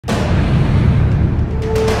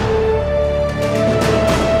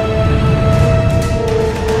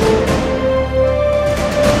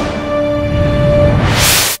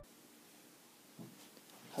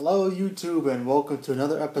YouTube, and welcome to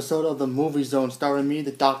another episode of the Movie Zone, starring me,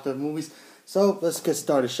 the Doctor of Movies. So let's get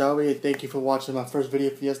started, shall we? Thank you for watching my first video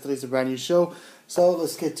for yesterday's brand new show. So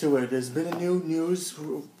let's get to it. There's been a new news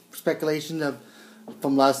speculation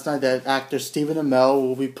from last night that actor Stephen Amell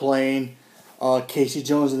will be playing Casey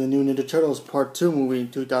Jones in the new Ninja Turtles Part 2 movie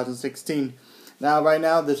in 2016. Now, right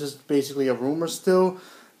now, this is basically a rumor still.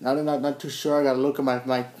 Not too sure. I gotta look at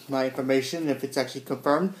my information if it's actually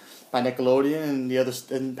confirmed by Nickelodeon and the others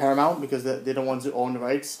and Paramount, because they're the ones who own the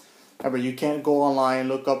rights. Remember, you can't go online,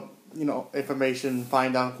 look up information,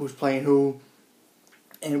 find out who's playing who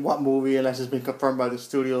in what movie unless it's been confirmed by the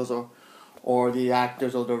studios or the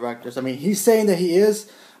actors or directors. I mean, he's saying that he is,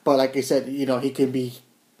 but like I said, he could be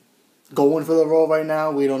going for the role right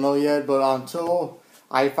now. We don't know yet, but until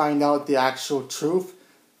I find out the actual truth,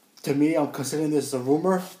 to me, I'm considering this a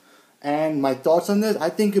rumor. And my thoughts on this, I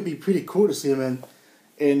think it'd be pretty cool to see him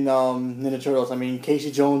in Ninja Turtles. I mean,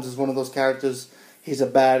 Casey Jones is one of those characters. He's a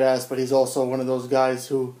badass, but he's also one of those guys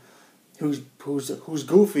who's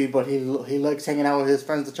goofy, but he likes hanging out with his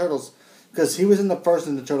friends, the Turtles. Because he was in the first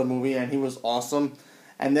Ninja Turtle movie, and he was awesome.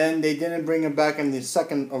 And then they didn't bring him back in the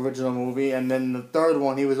second original movie. And then the third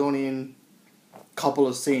one, he was only in a couple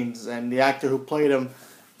of scenes. And the actor who played him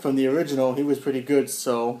from the original, he was pretty good.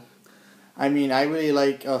 So, I mean, I really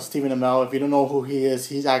like Stephen Amell. If you don't know who he is,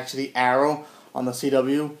 he's actually Arrow on the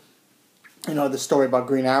CW. The story about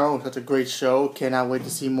Green Arrow. Such a great show. Cannot wait to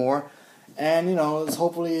see more. And,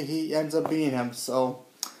 hopefully he ends up being him. So,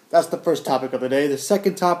 that's the first topic of the day. The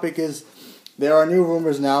second topic is there are new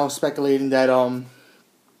rumors now speculating that,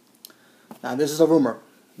 now this is a rumor,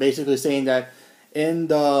 basically saying that in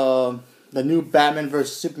the new Batman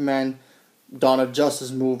vs. Superman Dawn of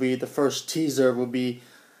Justice movie, the first teaser will be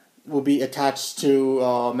attached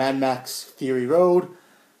to Mad Max Fury Road.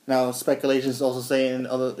 Now, speculation is also saying,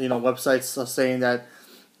 other websites are saying that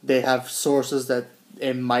they have sources that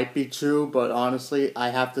it might be true, but honestly, I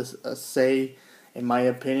have to say, in my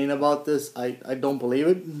opinion about this, I don't believe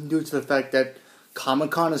it, due to the fact that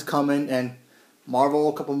Comic-Con is coming, and Marvel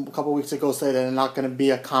a couple weeks ago said that they're not going to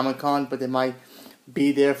be at Comic-Con, but they might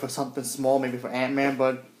be there for something small, maybe for Ant-Man.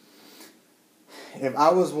 But if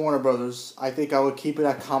I was Warner Brothers, I think I would keep it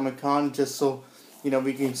at Comic-Con just so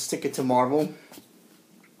we can stick it to Marvel,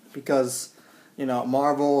 because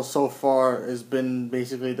Marvel so far has been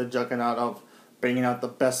basically the juggernaut of bringing out the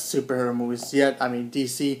best superhero movies yet. I mean,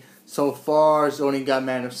 DC so far has only got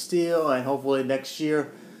Man of Steel, and hopefully next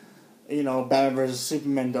year Batman vs.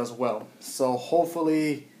 Superman does well. So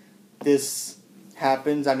hopefully this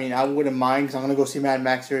happens. I mean, I wouldn't mind, because I'm going to go see Mad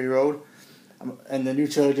Max Fury Road. And the new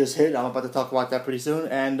trailer just hit. I'm about to talk about that pretty soon.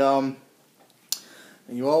 And,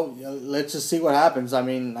 let's just see what happens. I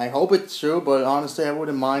mean, I hope it's true, but honestly, I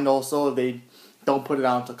wouldn't mind also if they don't put it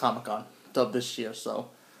out until Comic-Con of this year. So,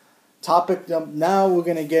 topic, now we're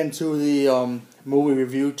going to get into the movie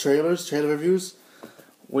review trailer reviews.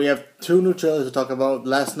 We have two new trailers to talk about.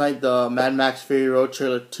 Last night, the Mad Max Fury Road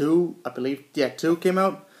trailer 2, I believe, 2 came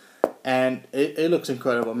out. And it looks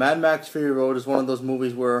incredible. Mad Max Fury Road is one of those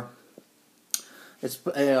movies where it's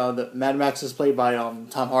the Mad Max is played by Tom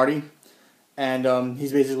Hardy. And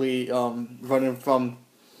he's basically running from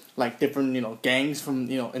like different gangs from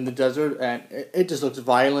in the desert. And it just looks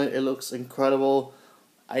violent. It looks incredible.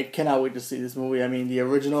 I cannot wait to see this movie. I mean, the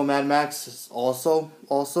original Mad Max is also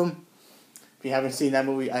awesome. If you haven't seen that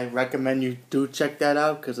movie, I recommend you do check that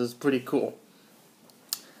out, because it's pretty cool.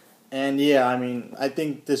 And yeah, I mean, I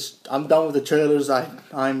think I'm done with the trailers.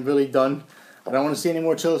 I'm really done. I don't want to see any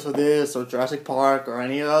more trailers for this or Jurassic Park or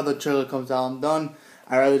any other trailer comes out. I'm done.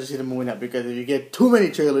 I'd rather just see the movie now, because if you get too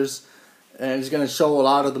many trailers, and it's going to show a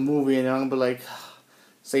lot of the movie, and I'm going to be like,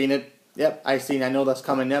 seeing it, yep, I know that's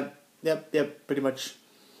coming, yep, pretty much.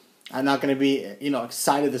 I'm not going to be,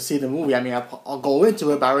 excited to see the movie. I mean, I'll go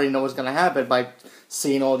into it, but I already know what's going to happen by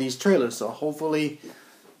seeing all these trailers. So hopefully,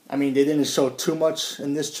 I mean, they didn't show too much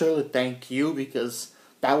in this trailer. Thank you, because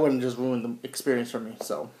that wouldn't just ruin the experience for me.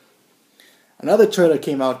 So, another trailer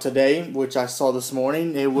came out today, which I saw this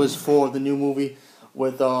morning. It was for the new movie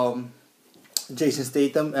with Jason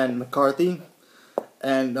Statham and McCarthy,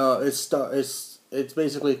 and it's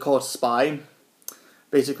basically called Spy.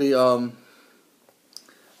 Basically,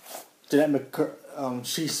 Jeanette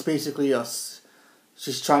she's basically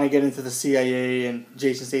she's trying to get into the CIA, and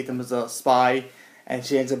Jason Statham is a spy, and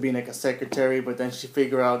she ends up being like a secretary, but then she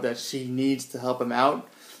figures out that she needs to help him out.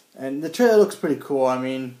 And the trailer looks pretty cool. I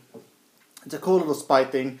mean, it's a cool little spy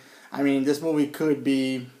thing. I mean, this movie could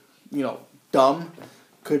be, dumb,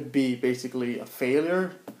 could be basically a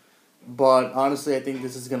failure, but honestly, I think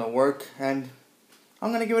this is going to work, and I'm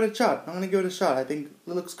going to give it a shot. I think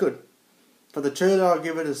it looks good. For the trailer, I'll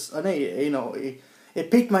give it an 8. It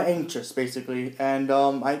piqued my interest basically, and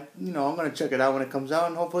I'm gonna check it out when it comes out,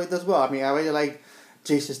 and hopefully it does well. I mean, I really like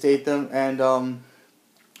Jason Statham and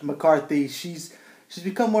McCarthy. She's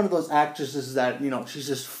become one of those actresses that she's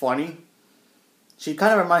just funny. She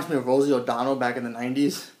kind of reminds me of Rosie O'Donnell back in the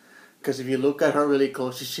 90s. Because if you look at her really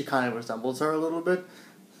closely, she kind of resembles her a little bit.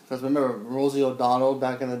 Because remember, Rosie O'Donnell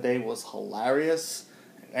back in the day was hilarious.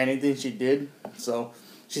 Anything she did. So,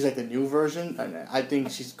 she's like the new version. And I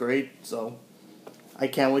think she's great. So, I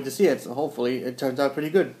can't wait to see it. So, hopefully, it turns out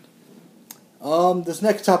pretty good. This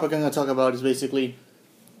next topic I'm going to talk about is basically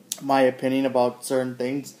my opinion about certain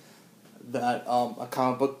things. That a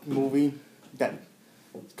comic book movie that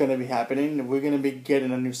is going to be happening. We're going to be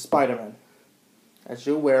getting a new Spider-Man. As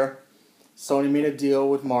you're aware, Sony made a deal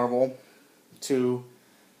with Marvel to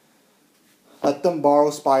let them borrow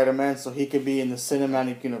Spider-Man so he could be in the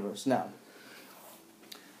cinematic universe. Now,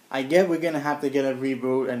 I get we're going to have to get a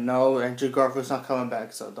reboot, and no, Andrew Garfield's not coming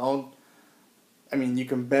back, so don't... I mean, you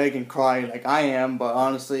can beg and cry like I am, but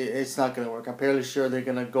honestly, it's not going to work. I'm fairly sure they're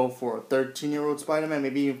going to go for a 13-year-old Spider-Man,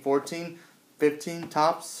 maybe even 14, 15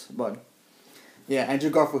 tops, but... Yeah, Andrew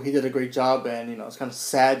Garfield, he did a great job, and, it's kind of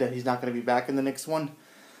sad that he's not going to be back in the next one.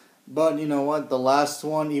 But, you know what, the last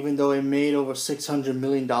one, even though it made over $600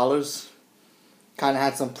 million, kind of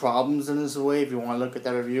had some problems in this way. If you want to look at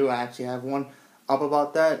that review, I actually have one up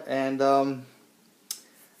about that. And,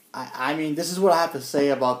 I mean, this is what I have to say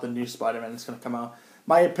about the new Spider-Man that's going to come out.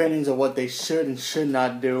 My opinions of what they should and should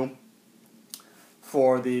not do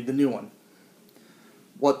for the new one.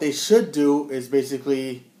 What they should do is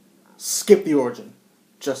basically... skip the origin.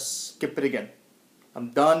 Just skip it again. I'm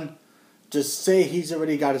done. Just say he's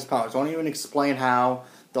already got his powers. Don't even explain how.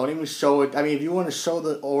 Don't even show it. I mean, if you want to show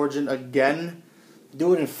the origin again,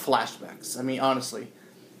 do it in flashbacks. I mean, honestly.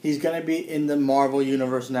 He's going to be in the Marvel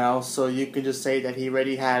Universe now, so you can just say that he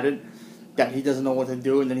already had it, that he doesn't know what to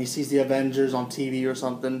do, and then he sees the Avengers on TV or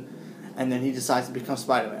something, and then he decides to become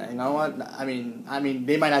Spider-Man. You know what? I mean,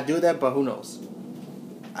 they might not do that, but who knows?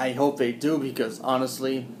 I hope they do, because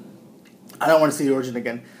honestly... I don't want to see the origin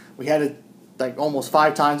again. We had it like almost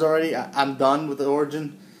 5 times already. I'm done with the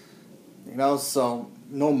origin. So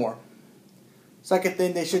no more. Second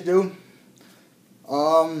thing they should do.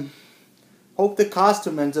 Hope the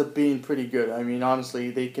costume ends up being pretty good. I mean, honestly,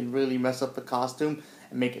 they can really mess up the costume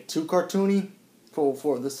and make it too cartoony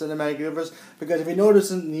for the cinematic universe. Because if you notice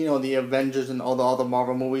in the Avengers and all the other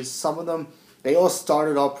Marvel movies, some of them, they all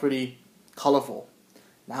started off pretty colorful.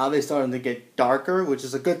 Now they're starting to get darker, which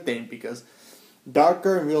is a good thing, because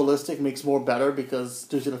darker and realistic makes more better, because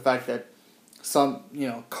due to the fact that some,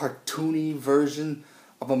 cartoony version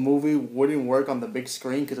of a movie wouldn't work on the big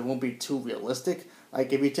screen because it won't be too realistic.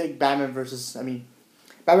 Like if you take Batman versus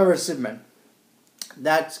Superman,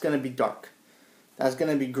 that's going to be dark. That's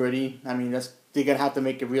going to be gritty. I mean, they're going to have to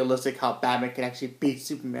make it realistic how Batman can actually beat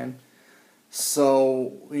Superman.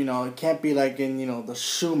 So, it can't be like in, the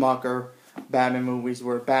Schumacher Batman movies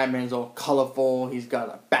where Batman's all colorful, he's got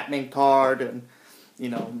a Batman card and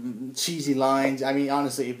cheesy lines. I mean,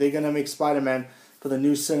 honestly, if they're gonna make Spider-Man for the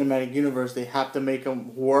new cinematic universe, they have to make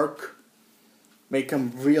him work, make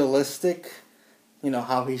him realistic,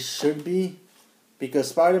 how he should be, because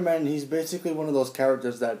Spider-Man, he's basically one of those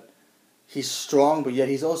characters that he's strong, but yet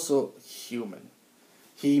he's also human.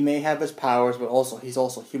 He may have his powers, but he's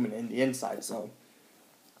also human in the inside. So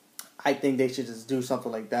I think they should just do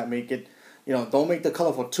something like that. Make it, don't make the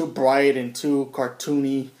colorful too bright and too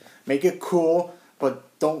cartoony. Make it cool,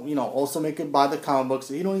 but don't, also make it by the comic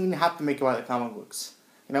books. You don't even have to make it by the comic books.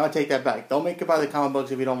 I take that back. Don't make it by the comic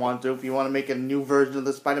books if you don't want to. If you want to make a new version of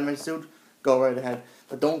the Spider-Man suit, go right ahead.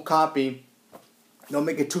 But don't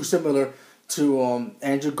make it too similar to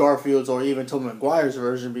Andrew Garfield's or even Tobey Maguire's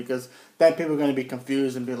version, because then people are going to be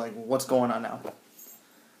confused and be like, what's going on now?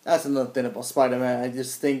 That's another thing about Spider-Man. I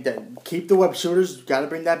just think that keep the web shooters, you gotta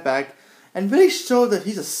bring that back, and really show that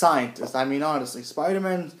he's a scientist. I mean, honestly,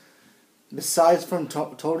 Spider-Man, besides from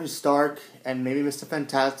Tony Stark and maybe Mr.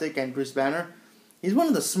 Fantastic and Bruce Banner, he's one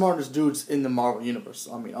of the smartest dudes in the Marvel Universe.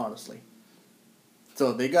 I mean, honestly.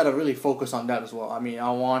 So they gotta really focus on that as well. I mean,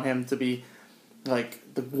 I want him to be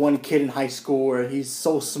like the one kid in high school where he's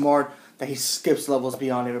so smart that he skips levels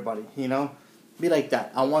beyond everybody, Be like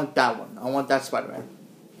that. I want that one. I want that Spider-Man.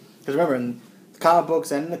 Because remember, in the comic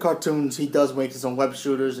books and in the cartoons, he does make his own web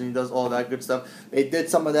shooters and he does all that good stuff. They did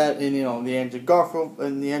some of that in the Andrew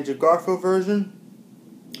Garfield version,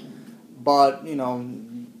 but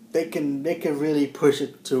they can really push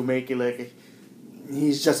it to make it like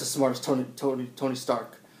he's just as smart as Tony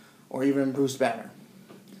Stark, or even Bruce Banner.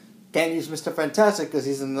 Can't use Mr. Fantastic because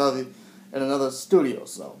he's in another studio.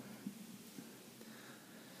 So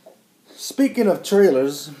speaking of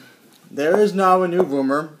trailers, there is now a new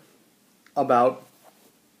rumor about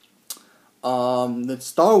the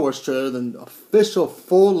Star Wars trailer, the official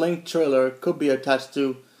full-length trailer, could be attached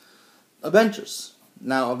to Avengers.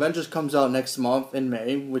 Now, Avengers comes out next month in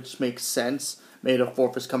May, which makes sense. May the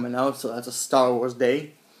 4th is coming out, so that's a Star Wars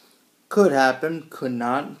day. Could happen, could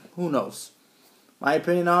not, who knows. My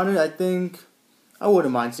opinion on it, I think I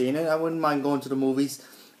wouldn't mind seeing it. I wouldn't mind going to the movies,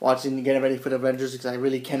 watching and getting ready for the Avengers, because I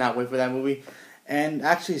really cannot wait for that movie. And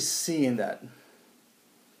actually seeing that.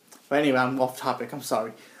 But anyway, I'm off topic, I'm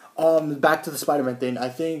sorry. Back to the Spider-Man thing. I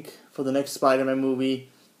think for the next Spider-Man movie,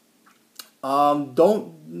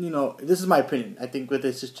 this is my opinion. I think what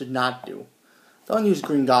they should not do. Don't use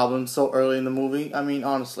Green Goblin so early in the movie. I mean,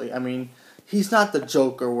 honestly, he's not the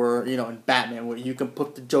Joker where, in Batman, where you can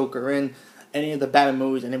put the Joker in any of the Batman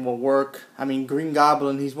movies and it will work. I mean, Green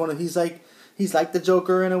Goblin, he's like the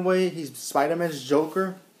Joker in a way. He's Spider-Man's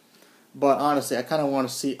Joker. But honestly, I kind of want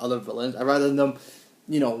to see other villains. I'd rather them,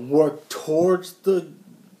 work towards the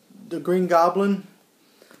Green Goblin.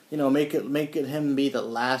 Make it him be the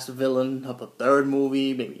last villain of the 3rd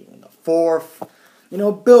movie, maybe in the 4th.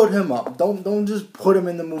 Build him up. Don't just put him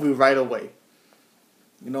in the movie right away.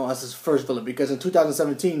 As his first villain, because in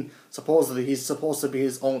 2017, supposedly he's supposed to be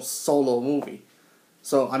his own solo movie.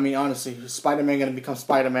 So honestly, Spider-Man gonna become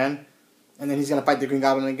Spider-Man, and then he's gonna fight the Green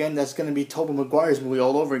Goblin again. That's gonna be Tobey Maguire's movie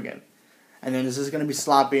all over again, and then this is gonna be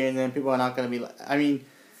sloppy, and then people are not gonna be like.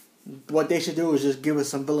 What they should do is just give us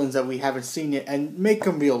some villains that we haven't seen yet and make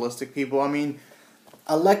them realistic, people.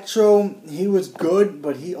 Electro, he was good,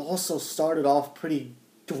 but he also started off pretty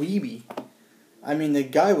dweeby. The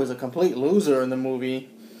guy was a complete loser in the movie.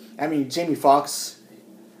 Jamie Foxx,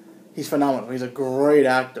 he's phenomenal. He's a great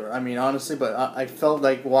actor. Honestly, but I felt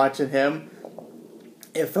like watching him,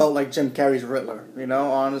 it felt like Jim Carrey's Riddler,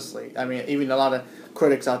 honestly. Even a lot of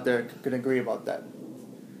critics out there can agree about that.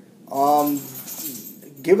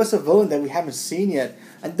 Give us a villain that we haven't seen yet.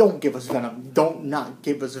 And don't give us Venom. Don't not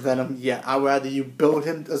give us Venom yet. I'd rather you build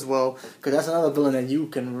him as well. Because that's another villain that you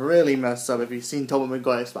can really mess up. If you've seen Tobey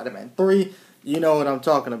Maguire's Spider-Man 3, you know what I'm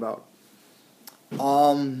talking about.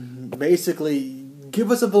 Basically,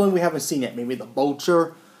 give us a villain we haven't seen yet. Maybe the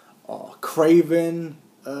Vulture, Kraven.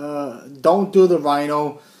 Don't do the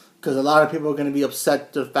Rhino. Because a lot of people are going to be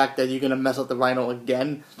upset to the fact that you're going to mess up the Rhino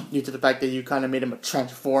again. Due to the fact that you kind of made him a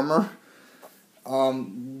Transformer.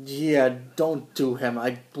 Don't do him.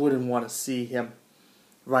 I wouldn't want to see him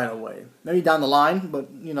right away. Maybe down the line, but,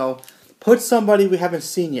 put somebody we haven't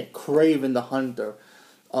seen yet. Kraven the Hunter,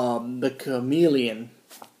 the Chameleon,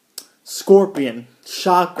 Scorpion,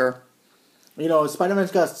 Shocker.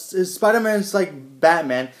 Spider-Man's like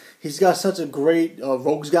Batman. He's got such a great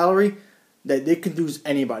rogues gallery that they can use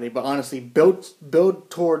anybody. But honestly, build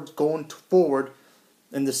towards going forward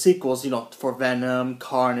in the sequels, for Venom,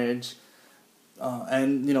 Carnage,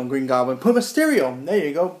 and Green Goblin. Put Mysterio. There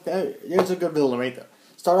you go. There's a good villain right there.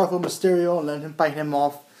 Start off with Mysterio and let him fight him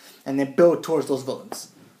off, and then build towards those villains.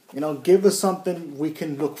 Give us something we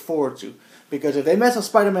can look forward to. Because if they mess up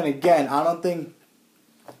Spider-Man again, I don't think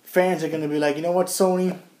fans are going to be like, you know what,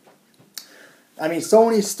 Sony?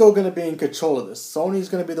 Sony's still going to be in control of this. Sony's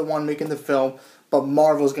going to be the one making the film, but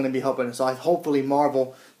Marvel's going to be helping. So hopefully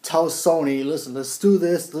Marvel tells Sony, listen, let's do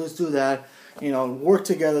this, let's do that. Work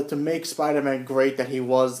together to make Spider-Man great that he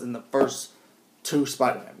was in the first 2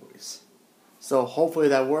 Spider-Man movies. So hopefully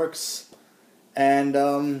that works. And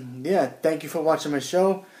thank you for watching my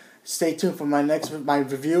show. Stay tuned for my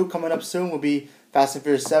review coming up soon. Will be Fast and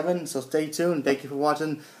Furious 7. So stay tuned. Thank you for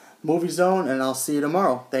watching Movie Zone, and I'll see you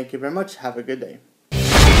tomorrow. Thank you very much. Have a good day.